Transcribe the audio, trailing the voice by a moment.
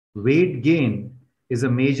Weight gain is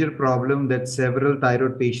a major problem that several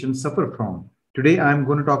thyroid patients suffer from. Today, I'm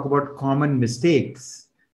going to talk about common mistakes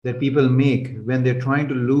that people make when they're trying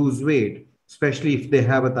to lose weight, especially if they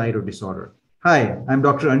have a thyroid disorder. Hi, I'm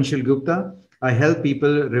Dr. Anshul Gupta. I help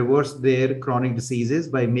people reverse their chronic diseases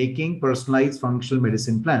by making personalized functional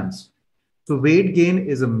medicine plans. So, weight gain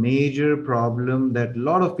is a major problem that a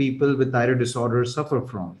lot of people with thyroid disorders suffer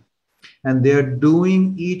from, and they're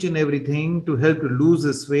doing each and everything to help to lose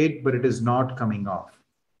this weight, but it is not coming off.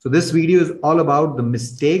 So this video is all about the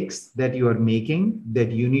mistakes that you are making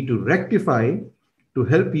that you need to rectify to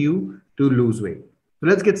help you to lose weight. So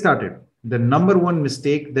let's get started. The number one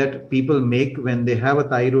mistake that people make when they have a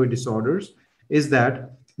thyroid disorders is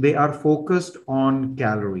that they are focused on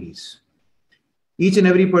calories. Each and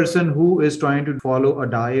every person who is trying to follow a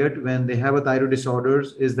diet when they have a thyroid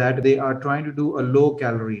disorders is that they are trying to do a low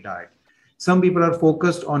calorie diet. Some people are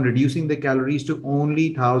focused on reducing the calories to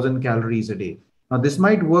only 1,000 calories a day. Now this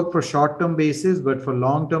might work for short term basis, but for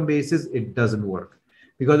long term basis it doesn't work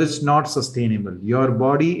because it's not sustainable. Your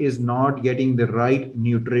body is not getting the right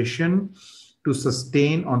nutrition to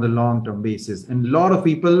sustain on the long term basis, and a lot of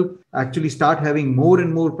people actually start having more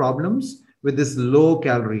and more problems with this low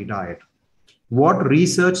calorie diet. What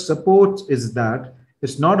research supports is that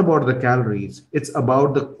it's not about the calories, it's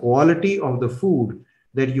about the quality of the food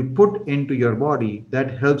that you put into your body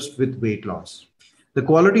that helps with weight loss. The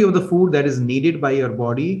quality of the food that is needed by your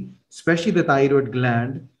body, especially the thyroid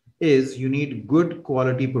gland, is you need good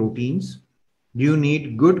quality proteins, you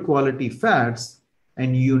need good quality fats,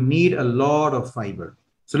 and you need a lot of fiber.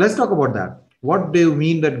 So let's talk about that. What do you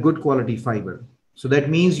mean that good quality fiber? So that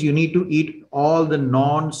means you need to eat all the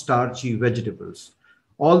non-starchy vegetables.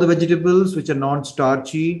 All the vegetables which are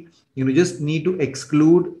non-starchy, you just need to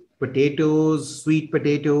exclude potatoes, sweet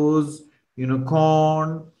potatoes,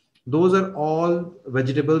 corn. Those are all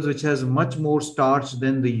vegetables which has much more starch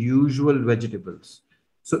than the usual vegetables.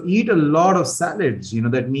 So eat a lot of salads,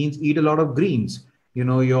 that means eat a lot of greens,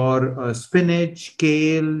 your spinach,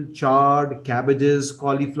 kale, chard, cabbages,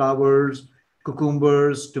 cauliflowers,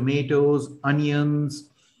 cucumbers, tomatoes,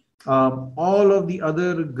 onions, all of the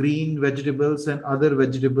other green vegetables and other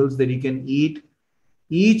vegetables that you can eat.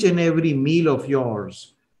 Each and every meal of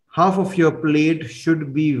yours, half of your plate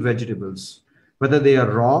should be vegetables, whether they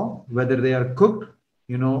are raw, whether they are cooked,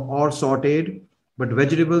 or sauteed. But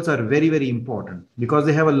vegetables are very, very important because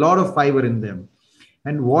they have a lot of fiber in them.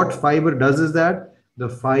 And what fiber does is that the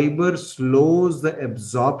fiber slows the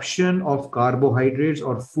absorption of carbohydrates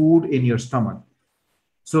or food in your stomach.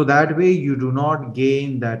 So that way you do not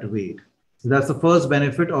gain that weight. So that's the first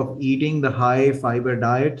benefit of eating the high fiber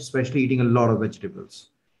diet, especially eating a lot of vegetables.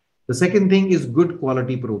 The second thing is good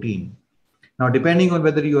quality protein. Now, depending on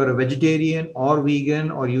whether you are a vegetarian or vegan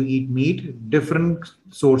or you eat meat, different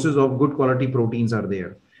sources of good quality proteins are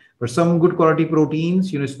there. But some good quality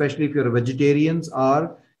proteins, especially if you're a vegetarians,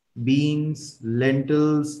 are beans,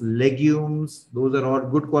 lentils, legumes. Those are all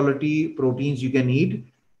good quality proteins you can eat.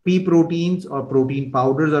 Pea proteins or protein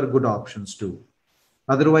powders are good options too.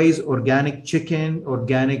 Otherwise, organic chicken,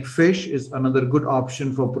 organic fish is another good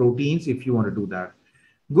option for proteins if you want to do that.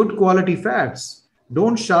 Good quality fats.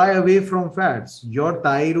 Don't shy away from fats. Your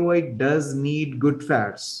thyroid does need good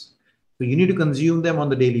fats. So you need to consume them on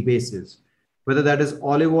the daily basis, whether that is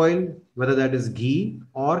olive oil, whether that is ghee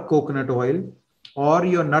or coconut oil, or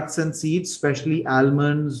your nuts and seeds, especially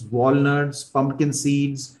almonds, walnuts, pumpkin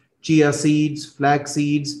seeds, chia seeds, flax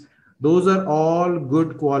seeds. Those are all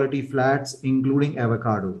good quality fats, including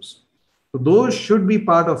avocados. So those should be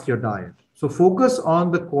part of your diet. So focus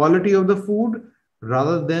on the quality of the food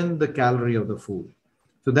rather than the calorie of the food.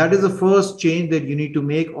 So that is the first change that you need to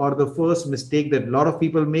make, or the first mistake that a lot of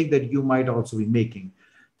people make that you might also be making.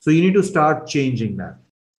 So you need to start changing that.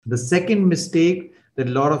 The second mistake that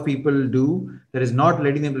a lot of people do that is not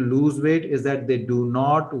letting them to lose weight is that they do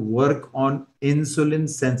not work on insulin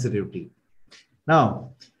sensitivity.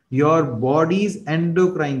 Now, your body's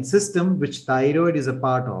endocrine system, which thyroid is a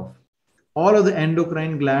part of, all of the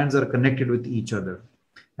endocrine glands are connected with each other.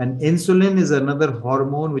 And insulin is another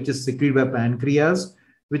hormone which is secreted by pancreas,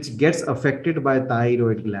 which gets affected by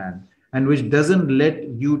thyroid gland and which doesn't let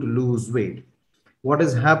you to lose weight. What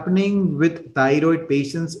is happening with thyroid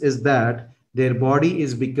patients is that their body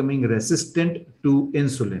is becoming resistant to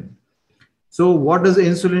insulin. So what does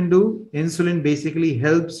insulin do? Insulin basically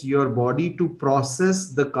helps your body to process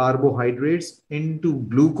the carbohydrates into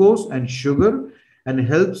glucose and sugar and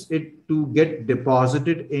helps it to get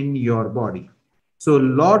deposited in your body. So a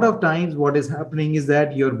lot of times what is happening is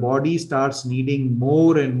that your body starts needing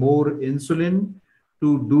more and more insulin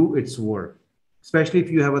to do its work, especially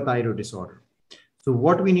if you have a thyroid disorder. So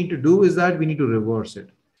what we need to do is that we need to reverse it.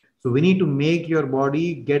 So we need to make your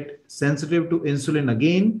body get sensitive to insulin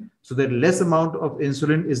again, so that less amount of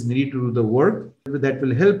insulin is needed to do the work that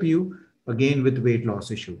will help you again with weight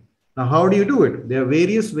loss issue. Now, how do you do it? There are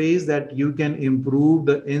various ways that you can improve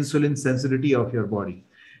the insulin sensitivity of your body.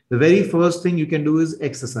 The very first thing you can do is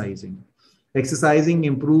exercising. Exercising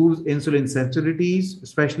improves insulin sensitivities,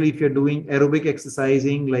 especially if you're doing aerobic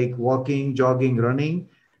exercising like walking, jogging, running.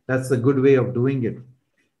 That's a good way of doing it.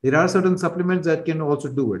 There are certain supplements that can also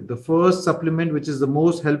do it. The first supplement, which is the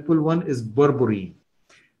most helpful one, is berberine.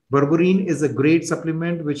 Berberine is a great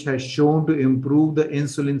supplement which has shown to improve the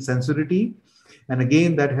insulin sensitivity. And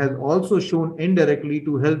again, that has also shown indirectly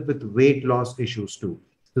to help with weight loss issues too.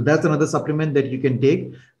 So that's another supplement that you can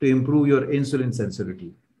take to improve your insulin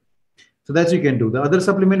sensitivity. So that's you can do. The other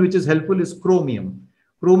supplement which is helpful is chromium.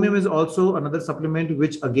 Chromium is also another supplement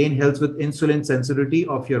which again helps with insulin sensitivity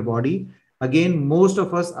of your body. Again, most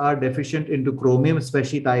of us are deficient into chromium,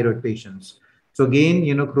 especially thyroid patients. So again,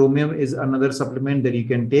 chromium is another supplement that you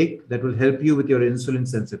can take that will help you with your insulin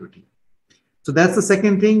sensitivity. So that's the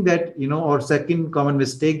second thing that, or second common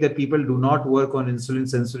mistake, that people do not work on insulin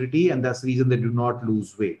sensitivity, and that's the reason they do not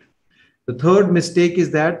lose weight. The third mistake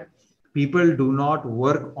is that people do not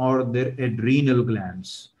work on their adrenal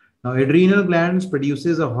glands. Now, adrenal glands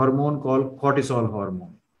produces a hormone called cortisol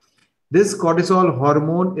hormone. This cortisol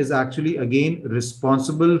hormone is actually, again,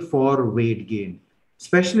 responsible for weight gain,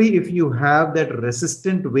 especially if you have that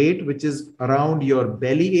resistant weight, which is around your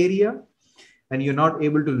belly area, and you're not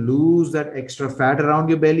able to lose that extra fat around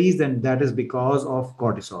your bellies, then that is because of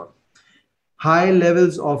cortisol. High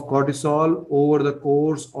levels of cortisol over the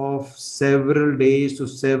course of several days to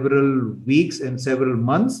several weeks and several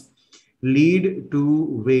months lead to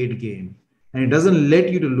weight gain, and it doesn't let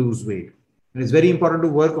you to lose weight. And it's very important to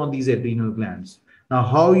work on these adrenal glands. Now,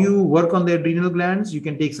 how you work on the adrenal glands? You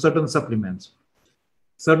can take certain supplements.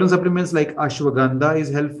 Certain supplements like ashwagandha is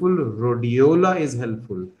helpful, rhodiola is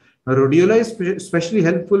helpful. Now, rhodiola is especially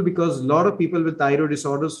helpful because a lot of people with thyroid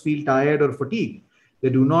disorders feel tired or fatigued. They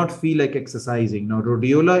do not feel like exercising. Now,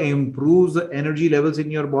 rhodiola improves the energy levels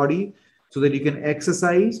in your body so that you can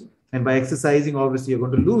exercise. And by exercising, obviously, you're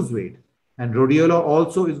going to lose weight. And rhodiola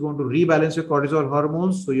also is going to rebalance your cortisol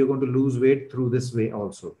hormones. So you're going to lose weight through this way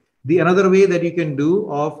also. The another way that you can do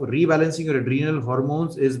of rebalancing your adrenal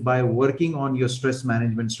hormones is by working on your stress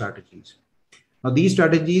management strategies. Now, these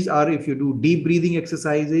strategies are if you do deep breathing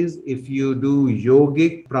exercises, if you do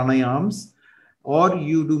yogic pranayams, or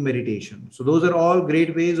you do meditation. So those are all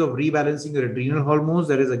great ways of rebalancing your adrenal hormones.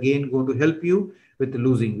 That is again going to help you with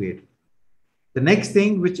losing weight. The next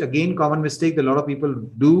thing, which again common mistake that a lot of people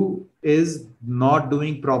do, is not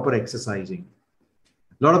doing proper exercising.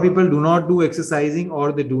 A lot of people do not do exercising,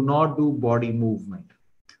 or they do not do body movement.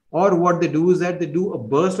 Or what they do is that they do a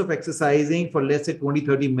burst of exercising for, let's say,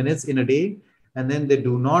 20-30 minutes in a day, and then they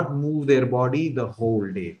do not move their body the whole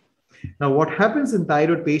day. Now, what happens in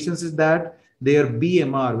thyroid patients is that their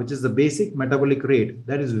BMR, which is the basic metabolic rate,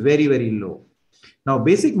 that is very, very low. Now,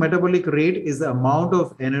 basic metabolic rate is the amount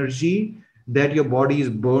of energy that your body is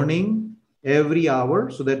burning every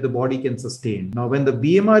hour so that the body can sustain. Now, when the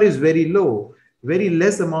BMR is very low, very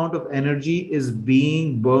less amount of energy is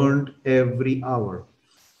being burned every hour.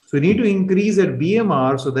 So you need to increase that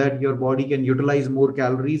BMR so that your body can utilize more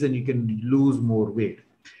calories and you can lose more weight.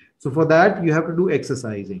 So for that, you have to do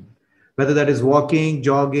exercising, whether that is walking,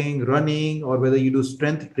 jogging, running, or whether you do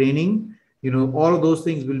strength training, all of those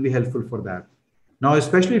things will be helpful for that. Now,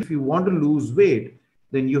 especially if you want to lose weight,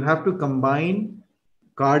 then you have to combine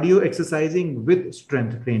cardio exercising with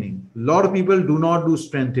strength training. A lot of people do not do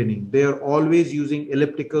strength training. They are always using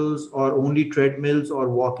ellipticals or only treadmills or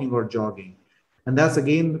walking or jogging. And that's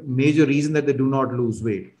again major reason that they do not lose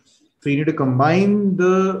weight. So you need to combine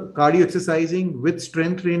the cardio exercising with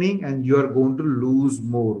strength training, and you are going to lose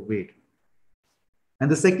more weight.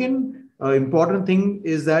 And the second important thing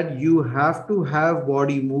is that you have to have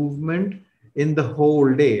body movement in the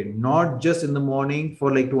whole day, not just in the morning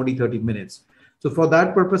for like 20-30 minutes. So for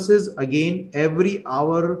that purposes, again, every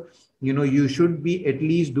hour, you should be at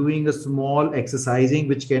least doing a small exercising,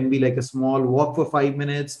 which can be like a small walk for 5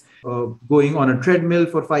 minutes, going on a treadmill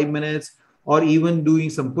for 5 minutes, or even doing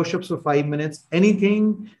some push-ups for 5 minutes.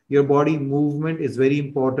 Anything, your body movement is very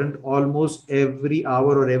important almost every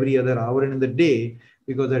hour or every other hour in the day,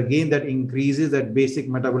 because again, that increases that basic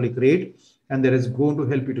metabolic rate, and that is going to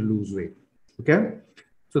help you to lose weight. Okay.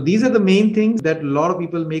 So these are the main things that a lot of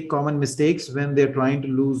people make common mistakes when they're trying to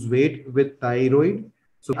lose weight with thyroid.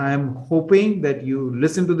 So I'm hoping that you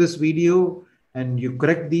listen to this video and you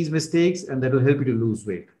correct these mistakes, and that will help you to lose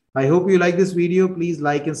weight. I hope you like this video. Please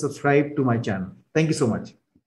like and subscribe to my channel. Thank you so much.